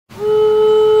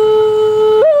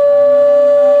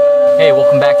Hey,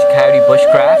 welcome back to Coyote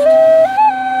Bushcraft.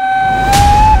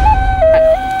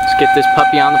 Let's get this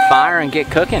puppy on the fire and get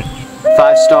cooking.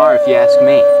 5-star if you ask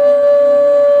me.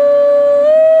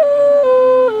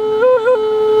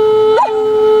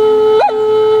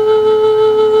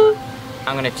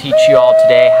 I'm going to teach you all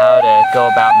today how to go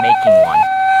about making one.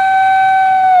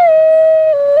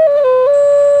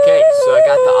 Okay, so I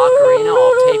got the ocarina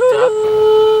all taped up.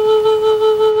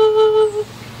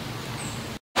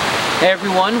 Hey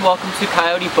everyone, welcome to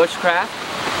Coyote Bushcraft.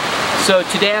 So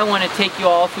today I want to take you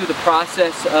all through the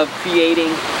process of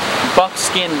creating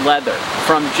buckskin leather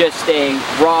from just a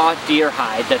raw deer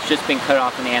hide that's just been cut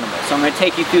off an animal. So I'm going to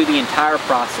take you through the entire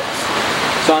process.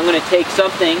 So I'm going to take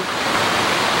something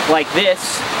like this,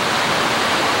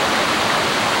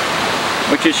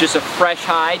 which is just a fresh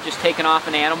hide just taken off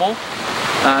an animal.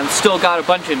 It's still got a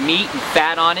bunch of meat and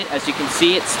fat on it. As you can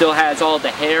see, it still has all the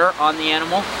hair on the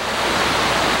animal.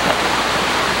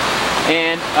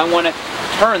 And I want to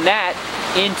turn that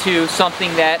into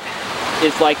something that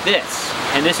is like this.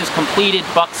 And this is completed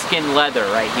buckskin leather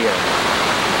right here.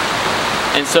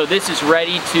 And so this is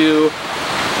ready to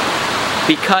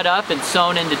be cut up and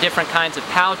sewn into different kinds of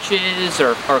pouches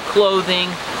or clothing,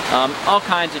 all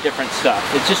kinds of different stuff.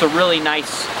 It's just a really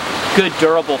nice, good,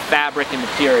 durable fabric and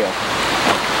material.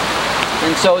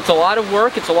 And so it's a lot of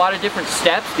work, it's a lot of different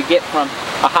steps to get from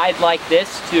a hide like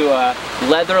this to a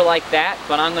leather like that,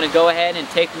 but I'm going to go ahead and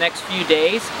take the next few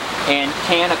days and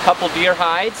tan a couple deer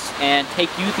hides and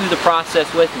take you through the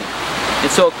process with me.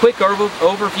 And so a quick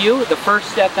overview, the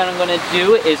first step that I'm going to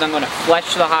do is I'm going to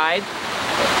flesh the hide,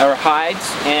 or hides,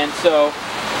 and so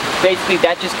basically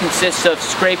that just consists of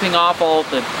scraping off all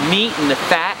the meat and the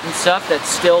fat and stuff that's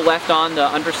still left on the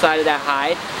underside of that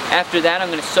hide. After that, I'm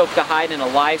going to soak the hide in a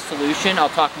lye solution.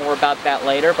 I'll talk more about that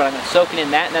later, but I'm going to soak it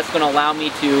in that, and that's going to allow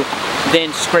me to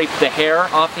then scrape the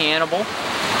hair off the animal,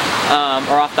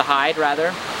 or off the hide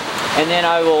rather. And then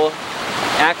I will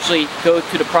actually go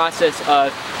through the process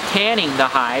of tanning the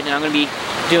hide, and I'm going to be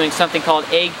doing something called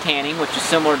egg tanning, which is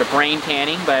similar to brain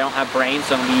tanning, but I don't have brains,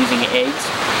 so I'm going to be using eggs.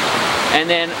 And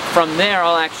then from there,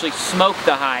 I'll actually smoke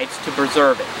the hides to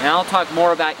preserve it. And I'll talk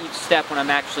more about each step when I'm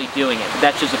actually doing it.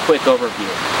 That's just a quick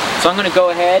overview. So I'm going to go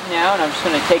ahead now, and I'm just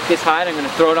going to take this hide, I'm going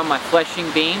to throw it on my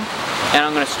fleshing beam, and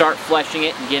I'm going to start fleshing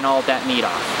it and getting all of that meat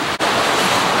off.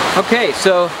 Okay,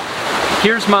 so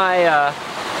here's my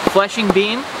fleshing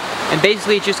beam, and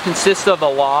basically it just consists of a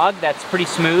log that's pretty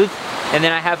smooth, and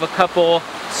then I have a couple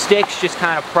sticks just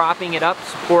kind of propping it up,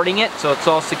 supporting it, so it's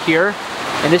all secure.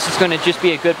 And this is going to just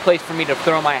be a good place for me to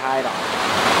throw my hide on.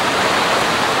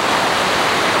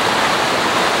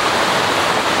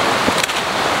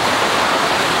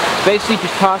 Basically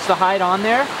just toss the hide on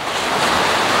there.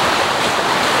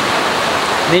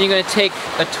 And then you're going to take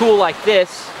a tool like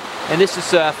this, and this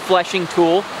is a fleshing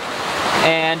tool.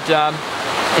 And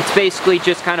it's basically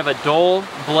just kind of a dull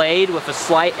blade with a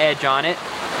slight edge on it.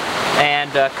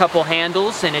 And a couple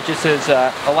handles, and it just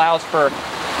allows for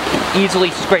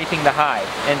easily scraping the hide.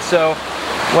 And so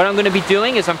what I'm going to be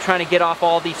doing is I'm trying to get off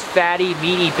all these fatty,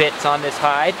 meaty bits on this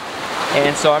hide.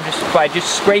 And so I'm just, by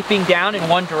just scraping down in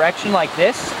one direction like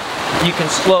this, you can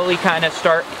slowly kind of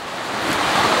start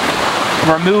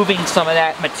removing some of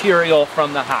that material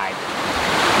from the hide.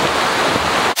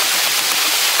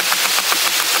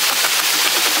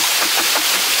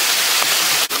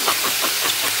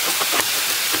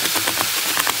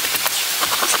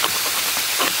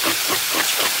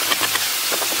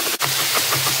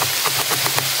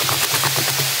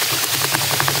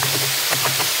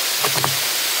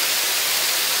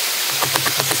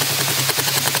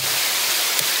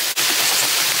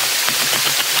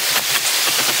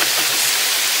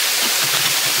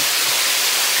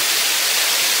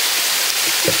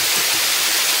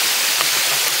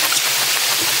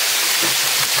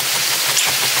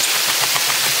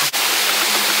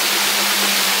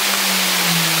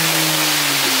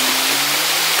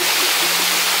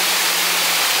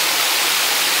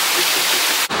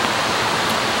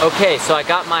 Okay, so I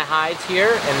got my hides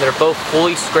here, and they're both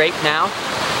fully scraped now.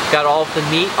 Got all of the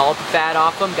meat, all the fat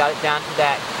off them, got it down to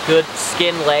that good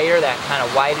skin layer, that kind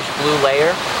of whitish blue layer.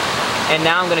 And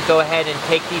now I'm going to go ahead and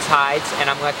take these hides, and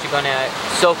I'm actually going to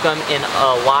soak them in a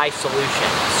lye solution.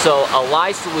 So a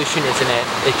lye solution is an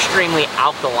extremely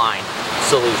alkaline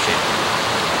solution.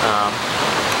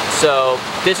 So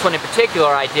this one in particular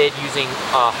I did using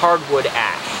hardwood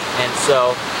ash. And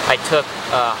so I took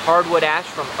hardwood ash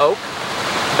from oak,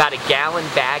 about a gallon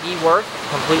baggie worth,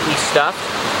 completely stuffed,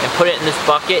 and put it in this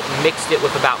bucket and mixed it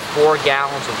with about 4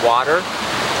 gallons of water,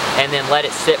 and then let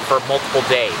it sit for multiple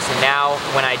days. And now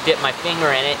when I dip my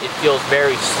finger in it, it feels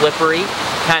very slippery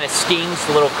kind of stings,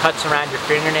 the little cuts around your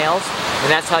fingernails, and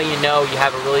that's how you know you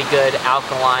have a really good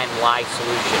alkaline lye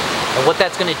solution. And what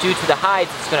that's going to do to the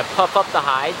hides, it's going to puff up the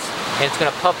hides, and it's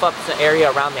going to puff up the area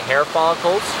around the hair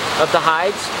follicles of the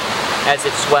hides as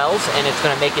it swells, and it's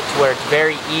going to make it to where it's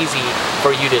very easy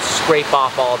for you to scrape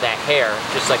off all that hair,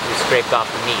 just like we scraped off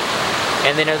the meat.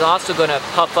 And then it's also going to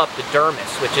puff up the dermis,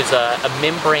 which is a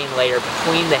membrane layer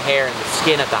between the hair and the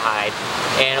skin of the hide,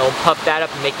 and it'll puff that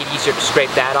up and make it easier to scrape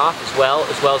that off as well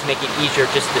as make it easier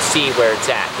just to see where it's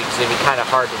at, because it'll be kind of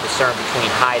hard to discern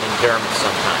between hide and dermis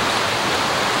sometimes.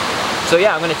 So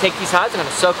yeah, I'm going to take these hides, I'm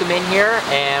going to soak them in here,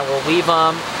 and we'll leave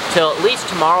them till at least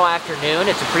tomorrow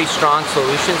afternoon. It's a pretty strong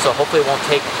solution, so hopefully it won't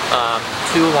take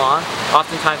too long.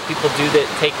 Oftentimes people do that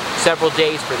take several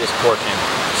days for this portion.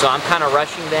 So I'm kind of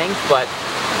rushing things, but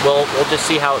we'll just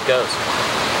see how it goes.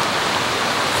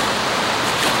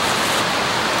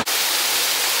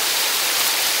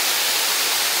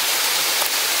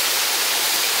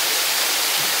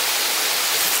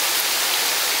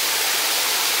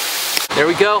 There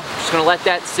we go. Just gonna let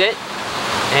that sit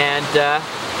and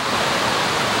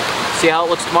see how it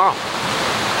looks tomorrow.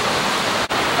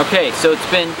 Okay, so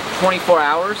it's been 24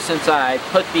 hours since I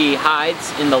put the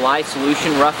hides in the lye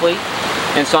solution roughly.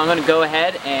 And so I'm going to go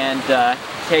ahead and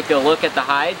take a look at the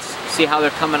hides, see how they're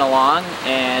coming along,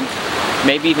 and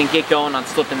maybe even get going on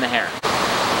slipping the hair.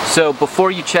 So before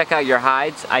you check out your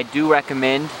hides, I do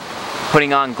recommend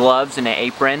putting on gloves and an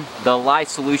apron. The lye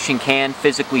solution can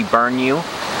physically burn you,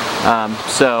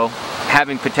 so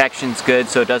having protection is good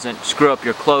so it doesn't screw up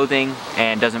your clothing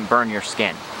and doesn't burn your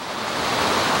skin.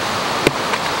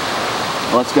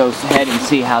 Let's go ahead and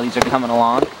see how these are coming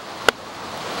along.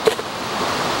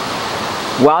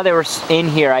 While they were in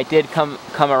here, I did come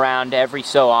around every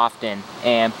so often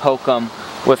and poke them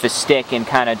with a stick and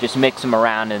kind of just mix them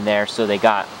around in there so they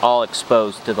got all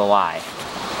exposed to the lye.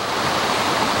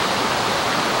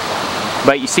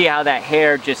 But you see how that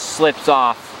hair just slips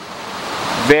off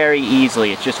very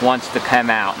easily. It just wants to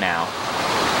come out now.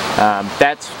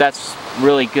 That's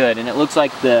really good, and it looks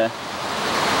like the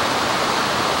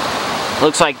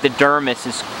dermis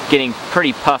is getting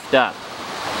pretty puffed up.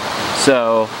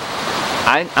 So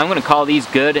I'm going to call these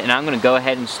good, and I'm going to go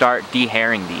ahead and start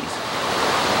de-hairing these.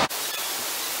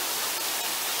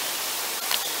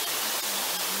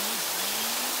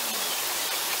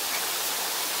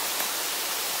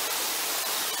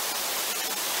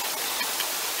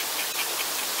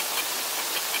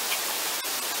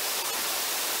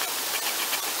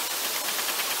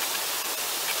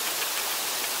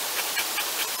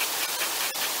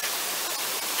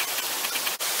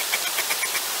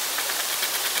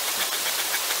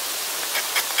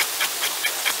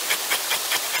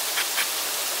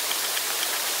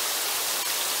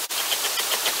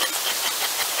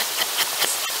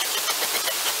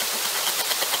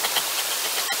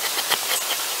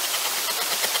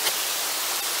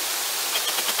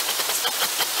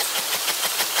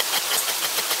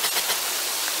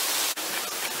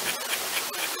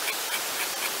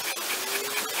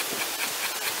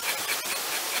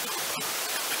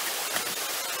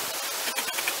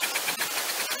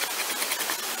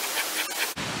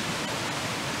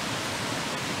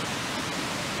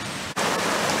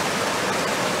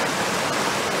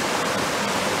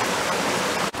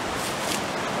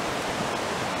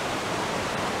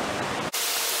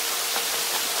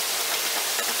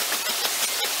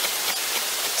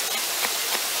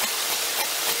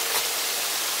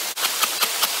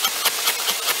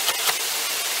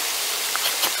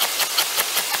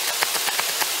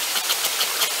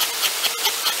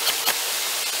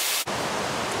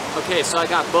 Okay, so I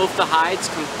got both the hides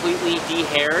completely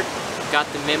de-haired, got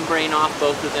the membrane off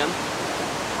both of them.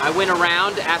 I went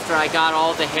around after I got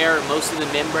all the hair and most of the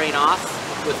membrane off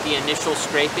with the initial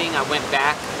scraping. I went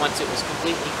back once it was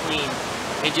completely clean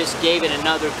and just gave it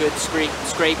another good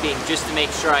scraping just to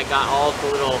make sure I got all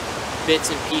the little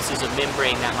bits and pieces of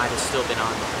membrane that might have still been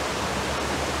on there.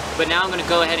 But now I'm going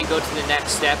to go ahead and go to the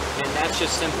next step, and that's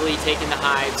just simply taking the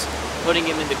hides, putting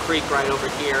them in the creek right over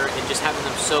here, and just having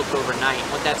them soak overnight.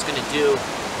 What that's going to do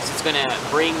is it's going to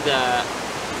bring the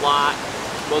lye,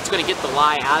 well, it's going to get the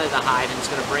lye out of the hide, and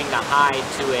it's going to bring the hide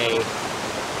to a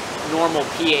normal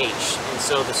pH, and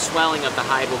so the swelling of the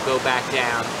hide will go back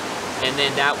down, and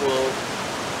then that will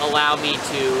allow me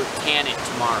to tan it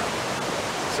tomorrow.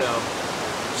 So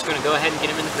I'm just going to go ahead and get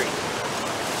them in the creek.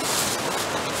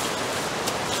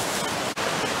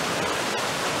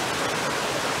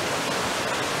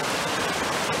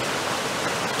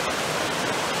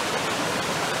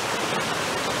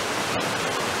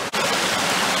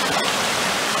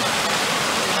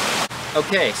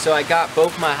 Okay, so I got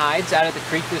both my hides out of the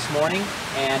creek this morning,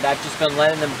 and I've just been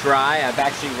letting them dry. I've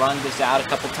actually wrung this out a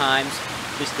couple times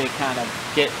just to kind of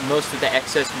get most of the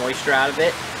excess moisture out of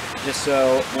it, just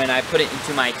so when I put it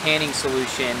into my tanning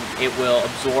solution, it will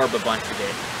absorb a bunch of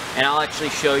it. And I'll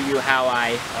actually show you how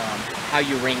how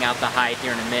you wring out the hide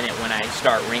here in a minute when I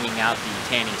start wringing out the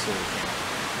tanning solution.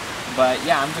 But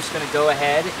yeah, I'm just going to go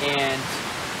ahead and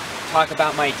talk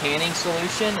about my tanning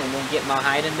solution and then get my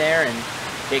hide in there and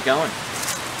get going.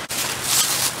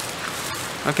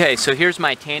 Okay, so here's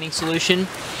my tanning solution.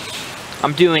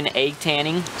 I'm doing egg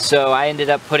tanning, so I ended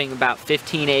up putting about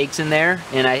 15 eggs in there,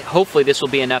 and hopefully this will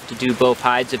be enough to do both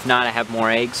hides. If not, I have more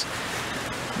eggs.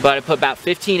 But I put about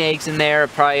 15 eggs in there,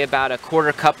 probably about a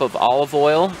 1/4 cup of olive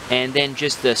oil, and then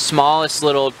just the smallest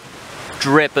little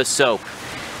drip of soap.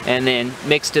 And then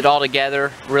mixed it all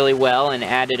together really well and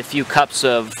added a few cups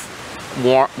of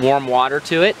warm water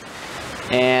to it.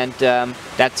 And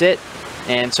that's it.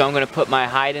 And so I'm going to put my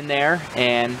hide in there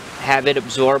and have it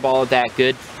absorb all of that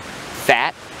good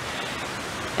fat.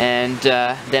 And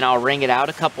then I'll wring it out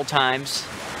a couple times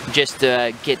just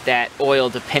to get that oil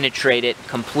to penetrate it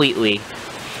completely.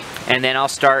 And then I'll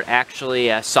start actually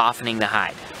softening the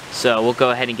hide. So we'll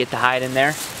go ahead and get the hide in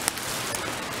there.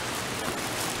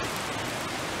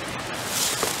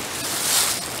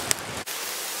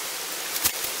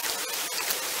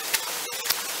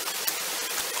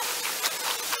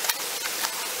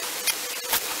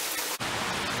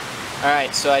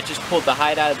 Alright, so I just pulled the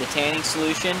hide out of the tanning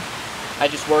solution. I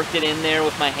just worked it in there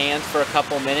with my hands for a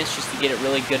couple minutes just to get it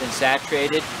really good and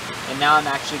saturated. And now I'm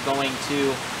actually going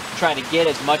to try to get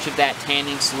as much of that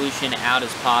tanning solution out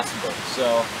as possible.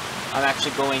 So I'm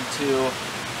actually going to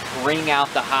wring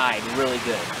out the hide really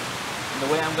good. And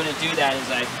the way I'm going to do that is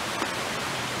I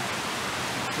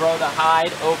throw the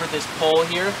hide over this pole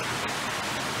here.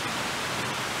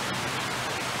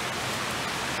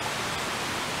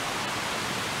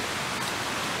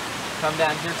 Come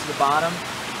down here to the bottom.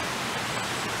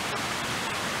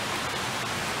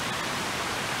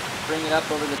 Bring it up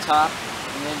over the top,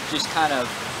 and then just kind of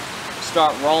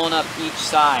start rolling up each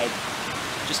side.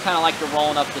 Just kind of like you're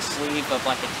rolling up the sleeve of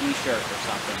like a t-shirt or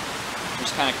something.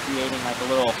 Just kind of creating like a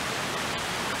little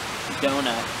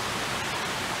donut.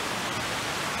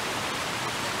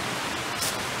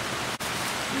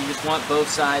 And you just want both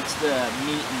sides to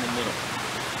meet in the middle.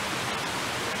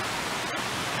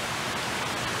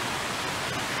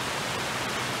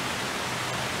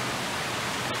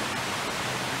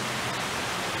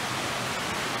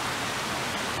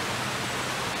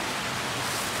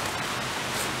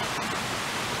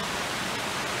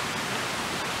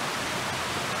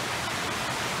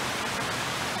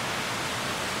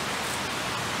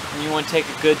 And you want to take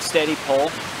a good steady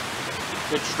pole,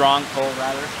 good strong pole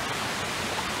rather.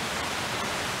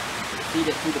 Feed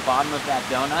it through the bottom of that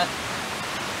donut.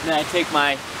 And then I take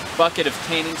my bucket of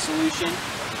tanning solution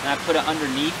and I put it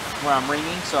underneath where I'm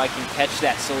wringing so I can catch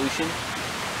that solution.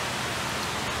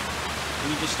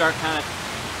 And you just start kind of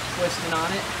twisting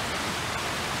on it.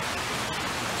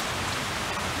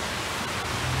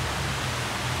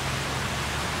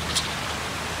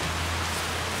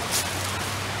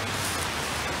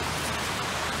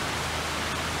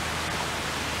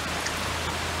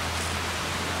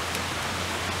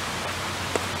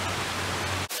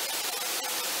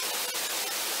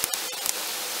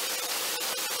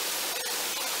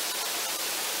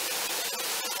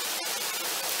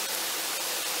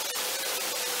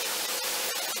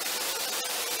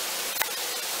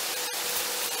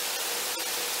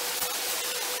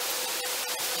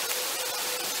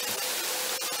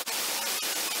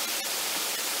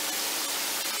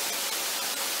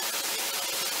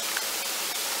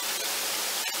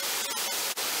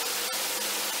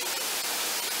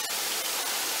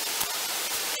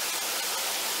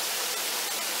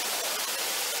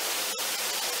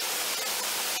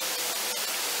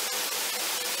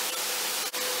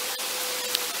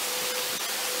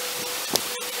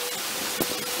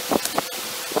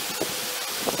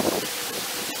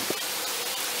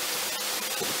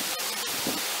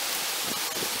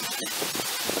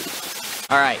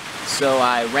 Alright, so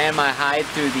I ran my hide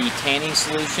through the tanning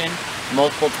solution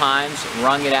multiple times,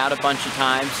 wrung it out a bunch of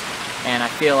times, and I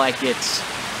feel like it's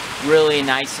really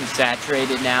nice and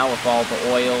saturated now with all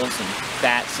the oils and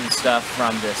fats and stuff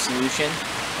from the solution.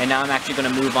 And now I'm actually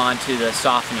going to move on to the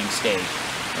softening stage.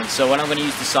 And so what I'm going to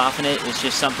use to soften it is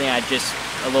just something a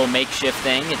little makeshift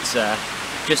thing. It's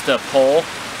just a pole,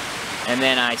 and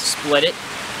then I split it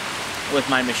with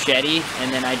my machete,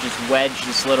 and then I just wedge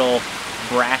this little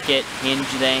bracket hinge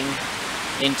thing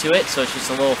into it, so it's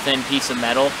just a little thin piece of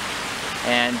metal.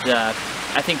 And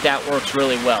I think that works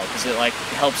really well because it like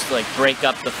helps to like break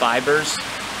up the fibers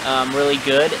really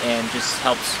good and just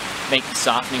helps make the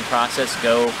softening process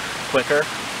go quicker.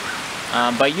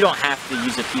 But you don't have to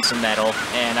use a piece of metal,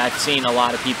 and I've seen a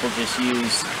lot of people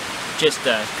just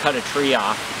cut a tree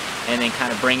off and then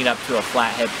kind of bring it up to a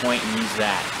flathead point and use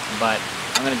that. But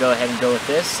I'm going to go ahead and go with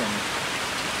this, and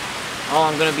all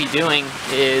I'm going to be doing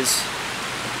is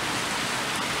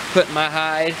putting my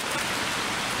hide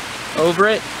over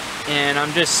it, and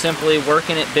I'm just simply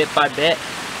working it bit by bit,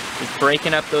 just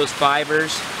breaking up those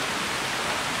fibers,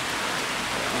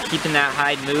 and keeping that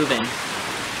hide moving.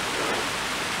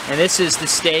 And this is the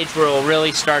stage where it will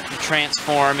really start to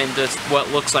transform into what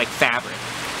looks like fabric.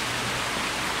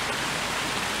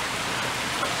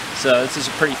 So this is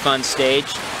a pretty fun stage.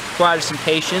 Requires some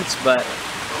patience, but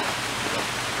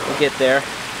we'll get there.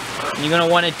 And you're going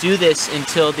to want to do this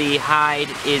until the hide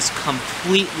is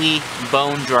completely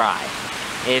bone dry.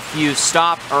 If you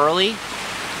stop early,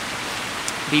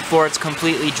 before it's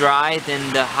completely dry,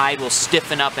 then the hide will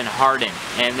stiffen up and harden,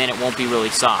 and then it won't be really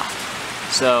soft.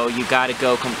 So you gotta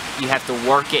go, you have to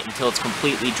work it until it's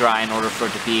completely dry in order for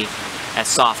it to be as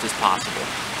soft as possible.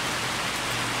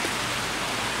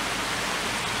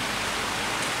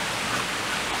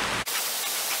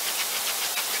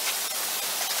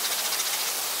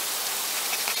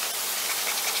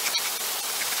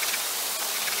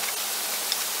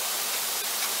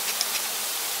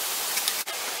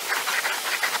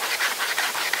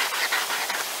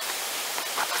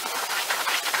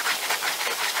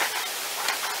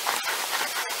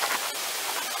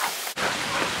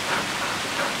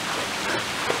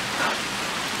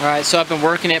 Alright, so I've been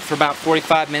working it for about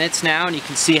 45 minutes now, and you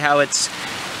can see how it's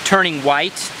turning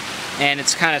white, and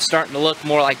it's kind of starting to look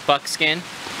more like buckskin.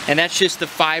 And that's just the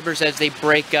fibers as they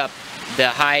break up, the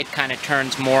hide kind of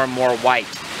turns more and more white.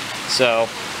 So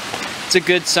it's a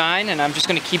good sign, and I'm just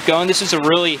going to keep going. This is a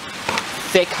really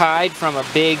thick hide from a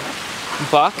big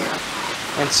buck,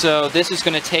 and so this is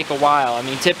going to take a while. I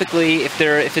mean, typically if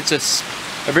it's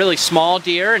a really small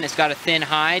deer and it's got a thin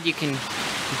hide, you can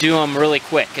do them really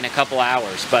quick in a couple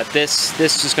hours, but this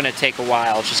is going to take a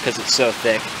while just because it's so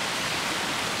thick.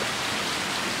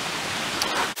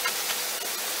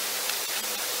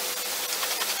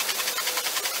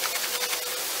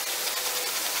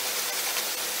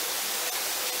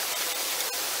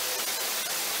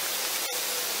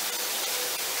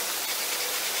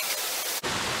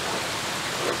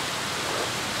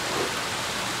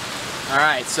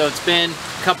 Alright, so it's been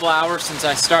a couple hours since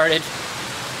I started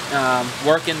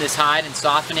working this hide and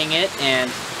softening it, and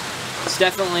it's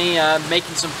definitely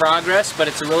making some progress, but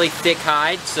it's a really thick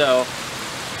hide, so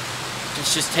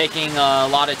it's just taking a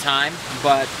lot of time.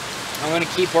 But I'm going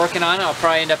to keep working on it. I'll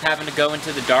probably end up having to go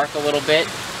into the dark a little bit,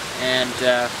 and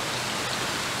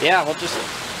yeah, we'll just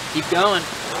keep going.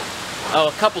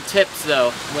 Oh, a couple tips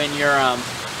though, when you're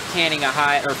tanning a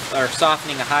hide or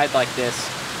softening a hide like this.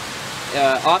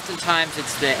 Oftentimes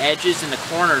it's the edges and the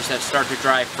corners that start to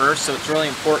dry first, so it's really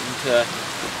important to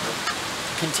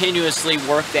continuously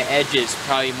work the edges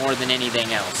probably more than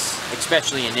anything else,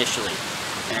 especially initially,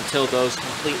 until those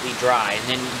completely dry,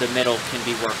 and then the middle can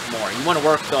be worked more. You want to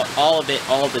work all of it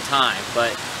all the time,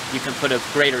 but you can put a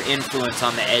greater influence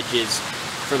on the edges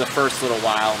for the first little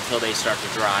while until they start to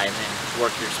dry, and then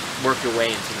work your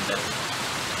way into the middle.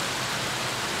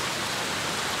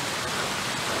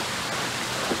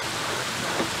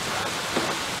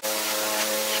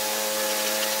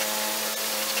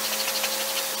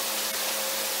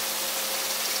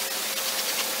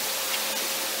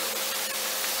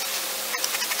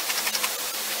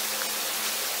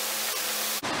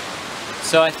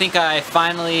 So I think I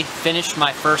finally finished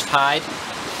my first hide,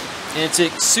 and it's a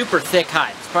super thick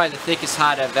hide. It's probably the thickest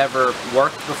hide I've ever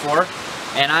worked before,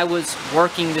 and I was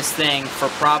working this thing for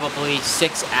probably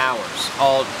 6 hours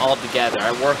all together.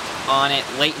 I worked on it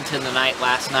late into the night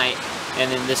last night,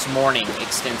 and then this morning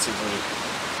extensively.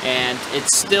 And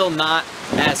it's still not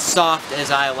as soft as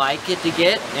I like it to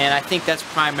get, and I think that's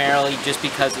primarily just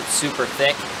because it's super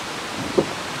thick.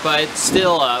 But it's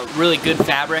still a really good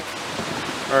fabric,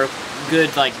 or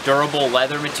good like durable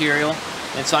leather material,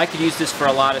 and so I could use this for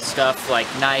a lot of stuff like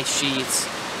knife sheaths,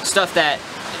 stuff that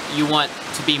you want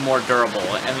to be more durable.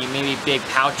 I mean, maybe big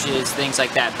pouches, things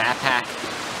like that, backpack.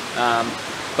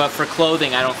 But for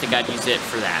clothing, I don't think I'd use it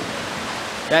for that.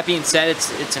 That being said,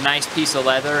 it's a nice piece of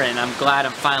leather, and I'm glad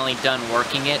I'm finally done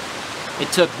working it. It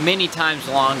took many times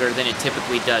longer than it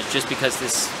typically does, just because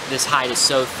this hide is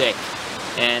so thick.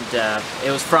 And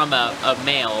it was from a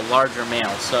male, a larger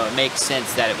male, so it makes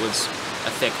sense that it was a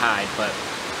thick hide, but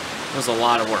it was a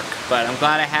lot of work. But I'm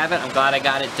glad I have it, I'm glad I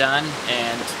got it done,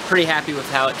 and pretty happy with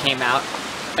how it came out.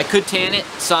 I could tan it,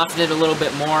 soften it a little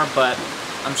bit more, but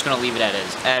I'm just going to leave it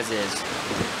as is.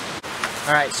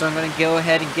 Alright, so I'm going to go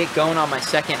ahead and get going on my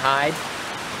second hide.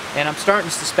 And I'm starting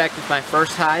to suspect with my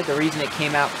first hide, the reason it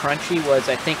came out crunchy was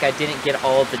I think I didn't get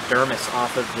all of the dermis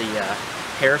off of the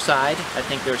hair side. I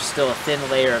think there's still a thin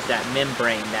layer of that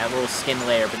membrane, that little skin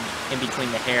layer in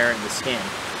between the hair and the skin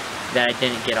that I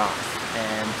didn't get off.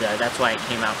 And that's why it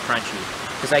came out crunchy.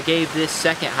 Because I gave this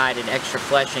second hide an extra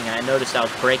fleshing, and I noticed I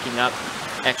was breaking up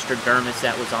extra dermis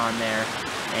that was on there,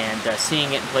 and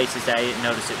seeing it in places that I didn't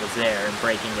notice it was there, and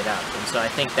breaking it up. And so I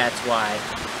think that's why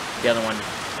the other one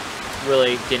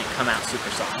really didn't come out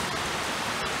super soft.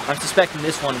 I'm suspecting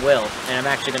this one will, and I'm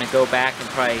actually going to go back and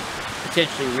probably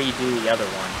potentially redo the other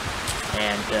one,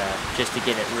 and just to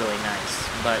get it really nice.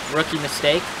 But rookie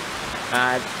mistake.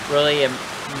 I really am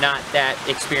not that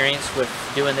experienced with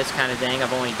doing this kind of thing.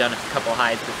 I've only done a couple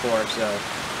hides before, so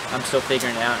I'm still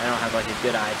figuring it out. I don't have like a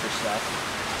good eye for stuff.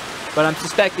 But I'm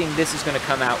suspecting this is going to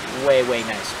come out way, way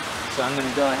nicer. So I'm going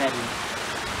to go ahead and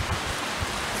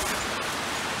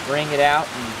bring it out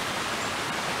and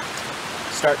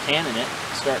start tanning it,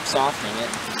 start softening it.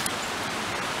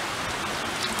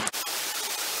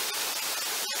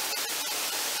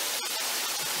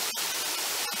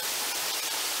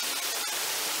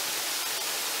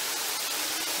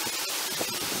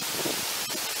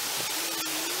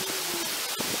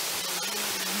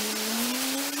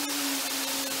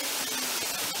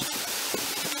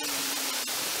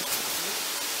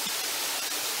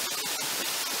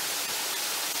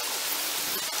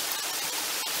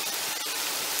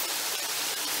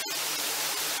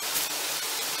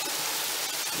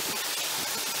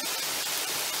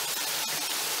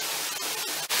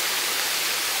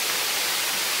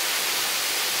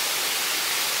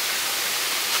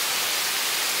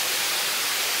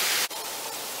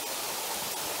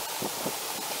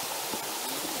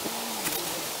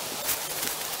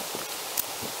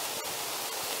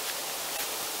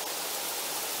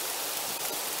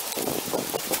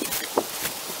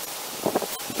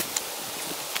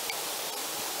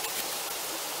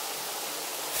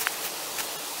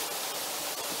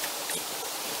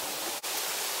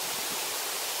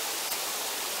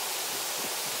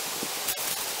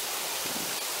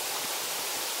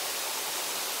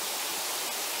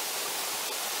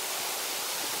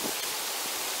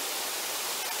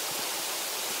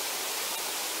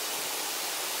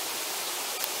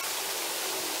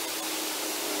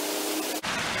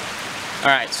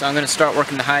 Alright, so I'm going to start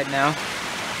working the hide now.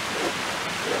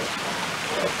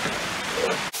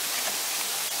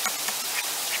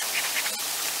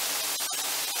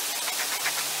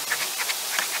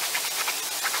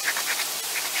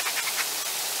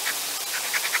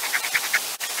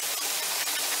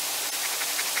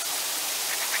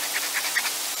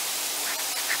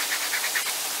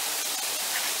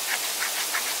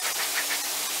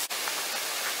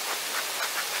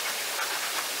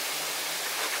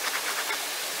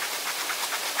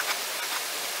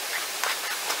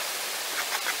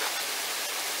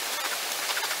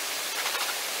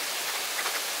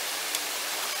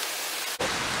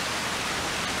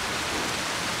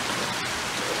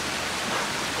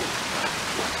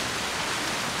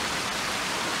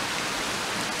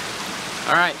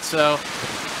 Alright, so I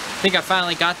think I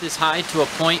finally got this hide to a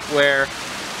point where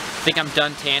I think I'm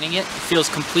done tanning it. It feels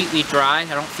completely dry. I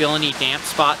don't feel any damp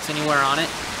spots anywhere on it.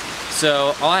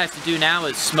 So all I have to do now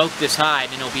is smoke this hide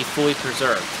and it'll be fully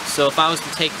preserved. So if I was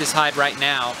to take this hide right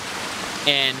now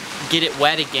and get it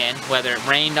wet again, whether it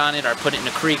rained on it or put it in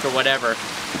a creek or whatever,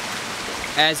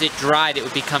 as it dried it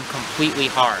would become completely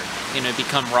hard. It would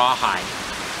become rawhide.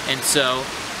 And so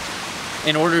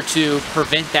in order to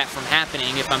prevent that from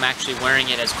happening, if I'm actually wearing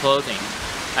it as clothing,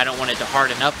 I don't want it to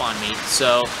harden up on me,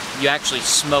 so you actually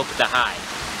smoke the hide.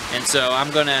 And so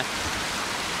I'm going to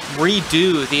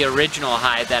redo the original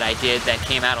hide that I did that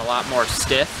came out a lot more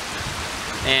stiff,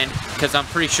 and because I'm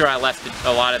pretty sure I left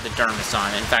a lot of the dermis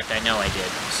on. In fact, I know I did.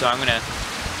 So I'm going to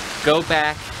go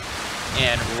back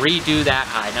and redo that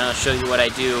hide, and I'll show you what I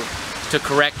do to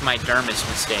correct my dermis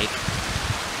mistake.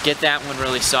 Get that one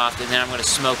really soft, and then I'm going to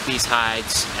smoke these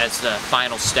hides as the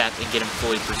final step and get them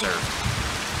fully preserved.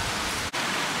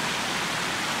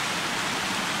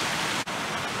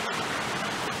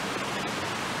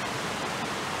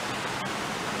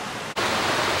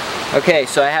 Okay,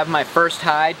 so I have my first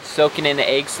hide soaking in the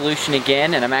egg solution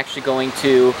again, and I'm actually going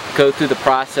to go through the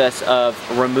process of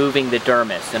removing the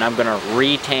dermis, and I'm going to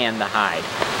re-tan the hide.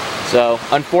 So,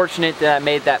 unfortunate that I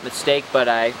made that mistake, but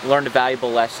I learned a valuable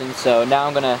lesson. So now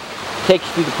I'm going to take you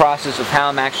through the process of how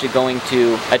I'm actually going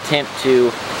to attempt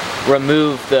to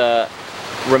remove the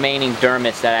remaining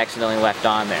dermis that I accidentally left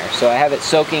on there. So I have it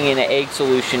soaking in an egg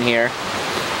solution here,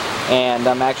 and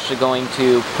I'm actually going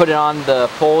to put it on the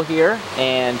pole here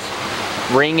and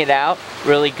wring it out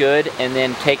really good, and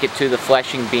then take it to the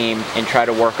fleshing beam and try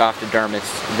to work off the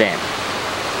dermis then.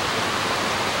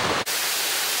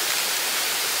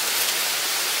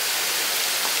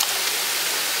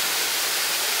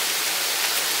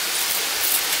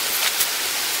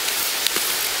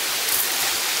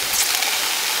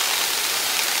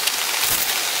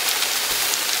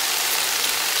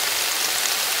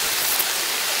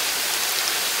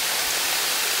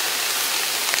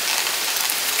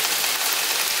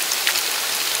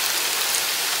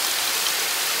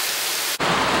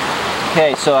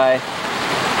 Okay, so I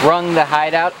wrung the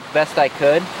hide out best I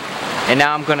could, and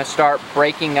now I'm going to start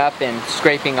breaking up and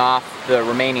scraping off the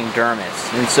remaining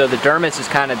dermis. And so the dermis is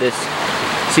kind of this,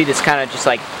 see this kind of just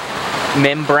like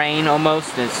membrane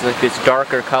almost, and it's like this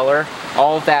darker color.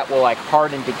 All of that will like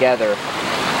harden together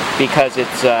because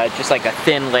it's just like a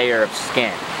thin layer of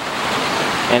skin.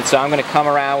 And so I'm going to come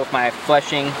around with my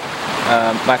fleshing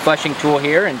tool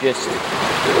here and just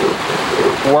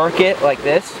work it like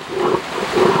this.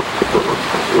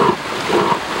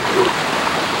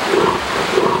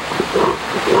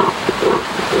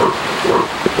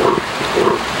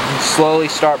 Slowly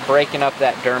start breaking up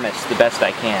that dermis the best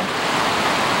I can.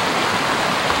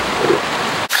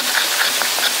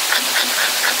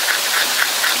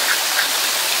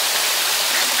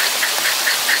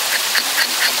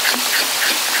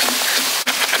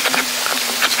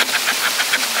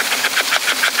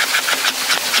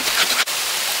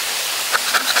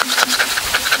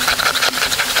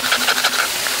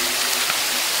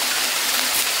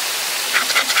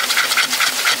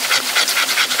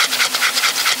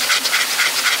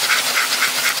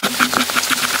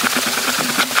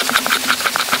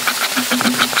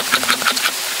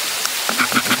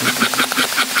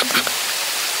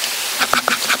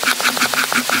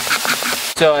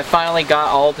 So I finally got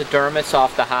all the dermis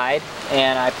off the hide,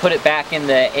 and I put it back in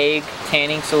the egg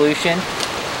tanning solution,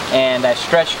 and I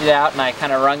stretched it out and I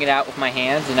kind of wrung it out with my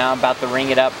hands, and now I'm about to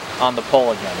wring it up on the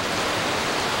pole again.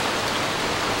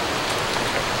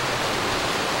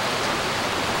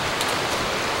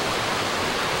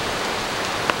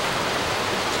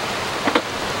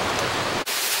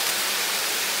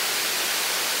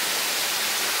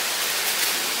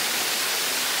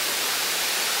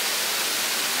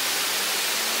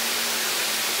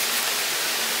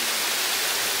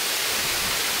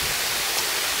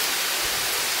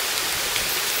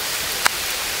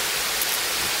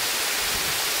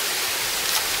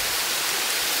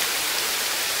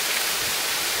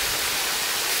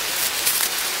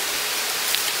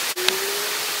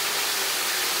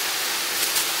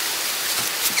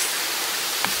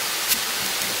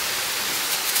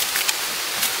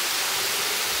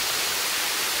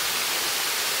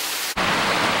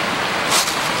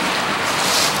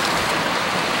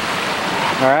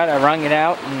 Alright, I wrung it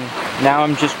out, and now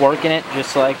I'm just working it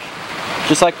just like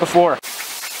before.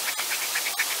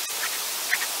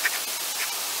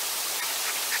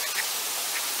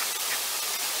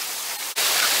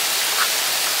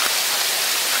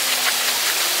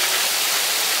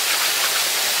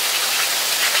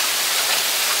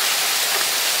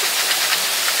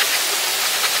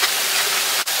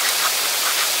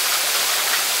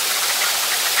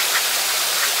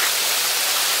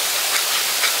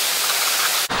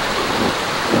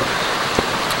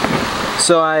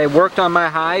 So I worked on my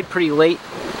hide pretty late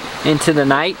into the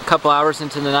night, a couple hours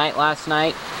into the night last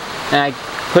night, and I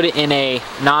put it in a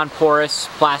non-porous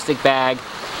plastic bag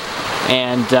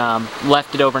and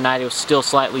left it overnight. It was still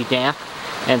slightly damp,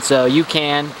 and so you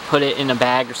can put it in a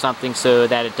bag or something so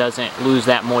that it doesn't lose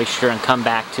that moisture and come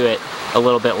back to it a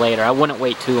little bit later. I wouldn't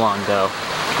wait too long though.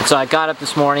 And so I got up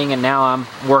this morning and now I'm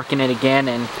working it again,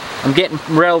 and I'm getting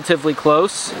relatively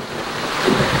close.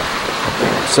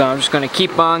 So I'm just going to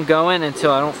keep on going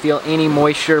until I don't feel any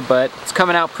moisture, but it's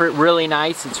coming out really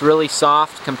nice. It's really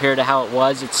soft compared to how it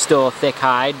was. It's still a thick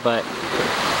hide, but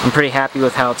I'm pretty happy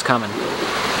with how it's coming.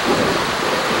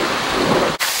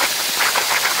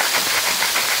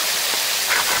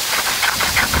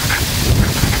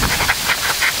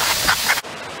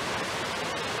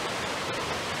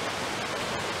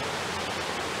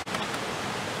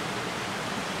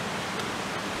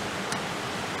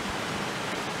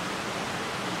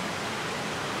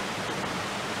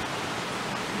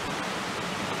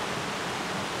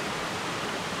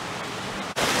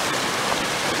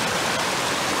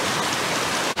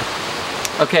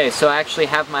 Okay, so I actually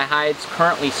have my hides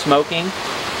currently smoking,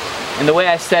 and the way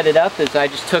I set it up is I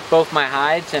just took both my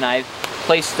hides and I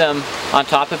placed them on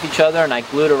top of each other, and I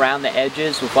glued around the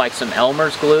edges with like some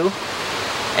Elmer's glue,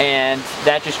 and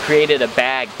that just created a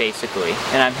bag basically.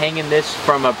 And I'm hanging this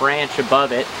from a branch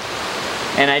above it,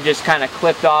 and I just kind of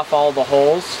clipped off all the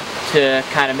holes to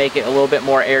kind of make it a little bit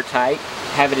more airtight.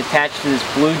 Have it attached to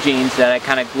this blue jeans that I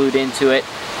kind of glued into it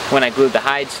when I glued the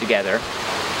hides together.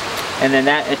 And then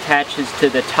that attaches to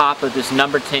the top of this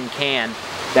number 10 can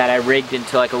that I rigged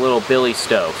into like a little billy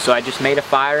stove. So I just made a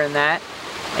fire in that,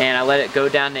 and I let it go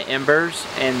down to embers,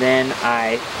 and then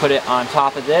I put it on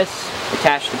top of this,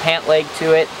 attached the pant leg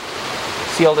to it,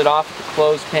 sealed it off with the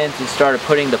clothespins, and started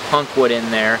putting the punk wood in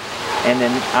there. And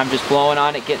then I'm just blowing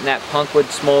on it, getting that punk wood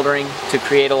smoldering to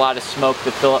create a lot of smoke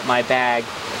to fill up my bag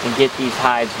and get these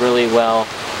hides really well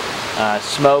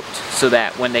smoked, so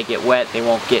that when they get wet they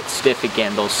won't get stiff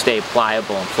again, they'll stay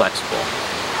pliable and flexible.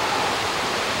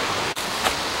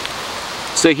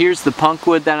 So here's the punk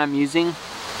wood that I'm using.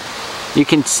 You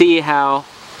can see how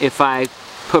if I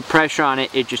put pressure on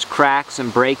it, it just cracks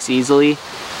and breaks easily.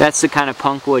 That's the kind of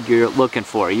punk wood you're looking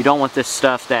for. You don't want this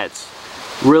stuff that's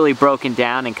really broken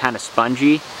down and kind of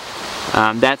spongy.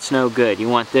 That's no good. You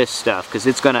want this stuff because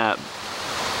it's gonna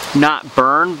not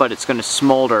burn, but it's gonna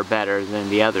smolder better than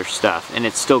the other stuff, and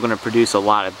it's still gonna produce a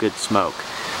lot of good smoke.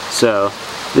 So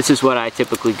this is what I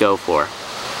typically go for.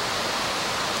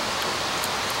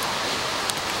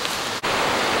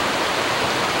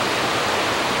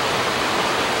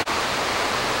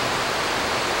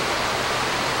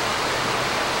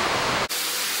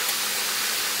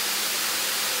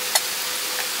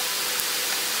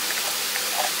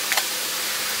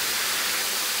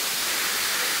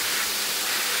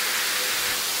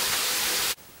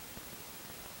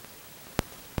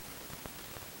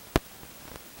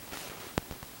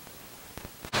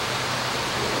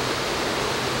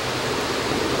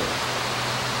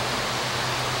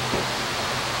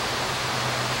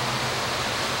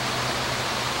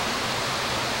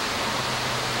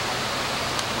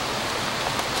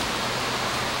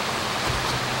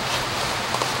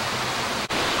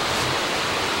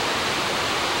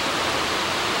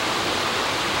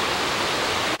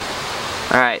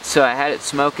 Alright, so I had it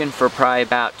smoking for probably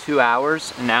about 2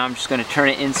 hours, and now I'm just going to turn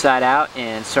it inside out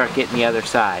and start getting the other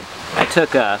side. I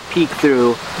took a peek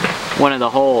through one of the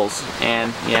holes,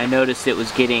 and I noticed it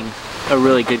was getting a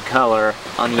really good color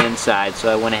on the inside,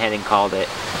 so I went ahead and called it.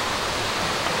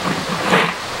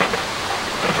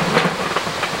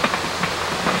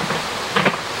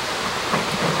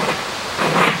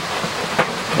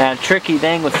 Now, the tricky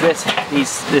thing with this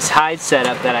hide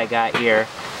setup that I got here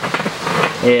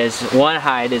is one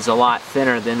hide is a lot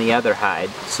thinner than the other hide.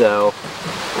 So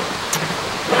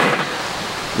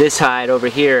this hide over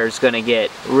here is going to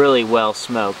get really well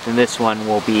smoked, and this one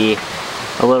will be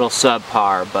a little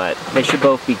subpar, but they should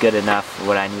both be good enough for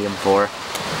what I need them for.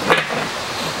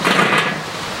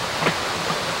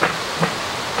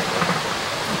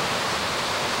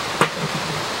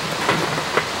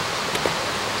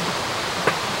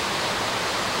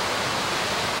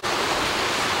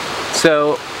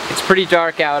 So it's pretty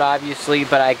dark out, obviously,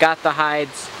 but I got the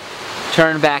hides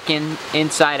turned back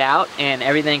inside out, and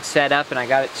everything's set up, and I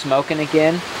got it smoking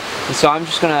again. And so I'm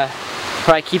just gonna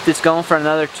probably keep this going for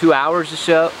another 2 hours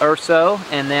or so,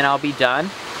 and then I'll be done.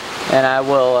 And I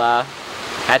will,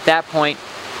 at that point,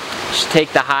 just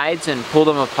take the hides and pull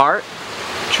them apart,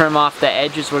 trim off the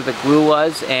edges where the glue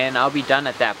was, and I'll be done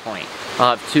at that point.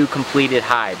 I'll have 2 completed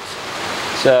hides.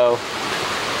 So,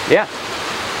 yeah,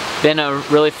 been a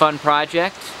really fun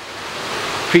project.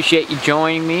 Appreciate you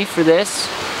joining me for this,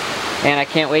 and I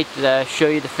can't wait to show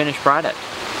you the finished product.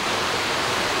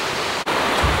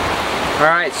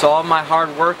 Alright, so all my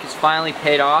hard work is finally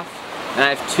paid off, and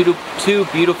I have two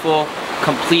beautiful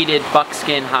completed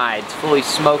buckskin hides, fully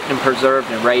smoked and preserved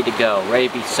and ready to go, ready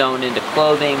to be sewn into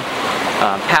clothing,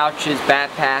 pouches,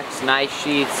 backpacks, knife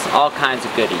sheaths, all kinds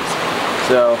of goodies.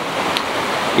 So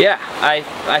yeah,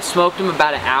 I smoked them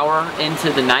about an hour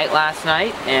into the night last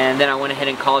night, and then I went ahead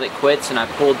and called it quits, and I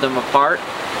pulled them apart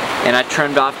and I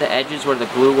trimmed off the edges where the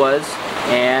glue was,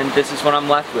 and this is what I'm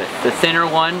left with. The thinner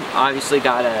one obviously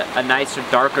got a nicer,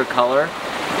 darker color,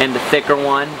 and the thicker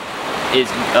one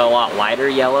is a lot lighter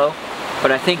yellow,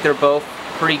 but I think they're both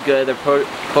pretty good. They're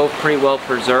both pretty well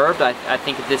preserved. I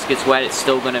think if this gets wet, it's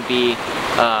still going to be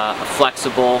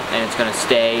flexible, and it's going to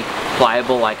stay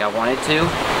pliable like I want it to.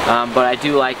 But I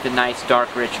do like the nice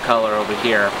dark rich color over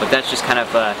here, but that's just kind of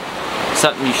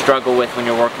something you struggle with when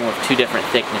you're working with 2 different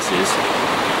thicknesses.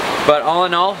 But all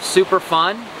in all, super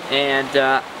fun, and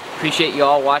appreciate you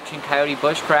all watching Coyote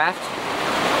Bushcraft,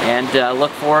 and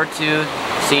look forward to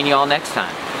seeing you all next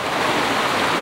time.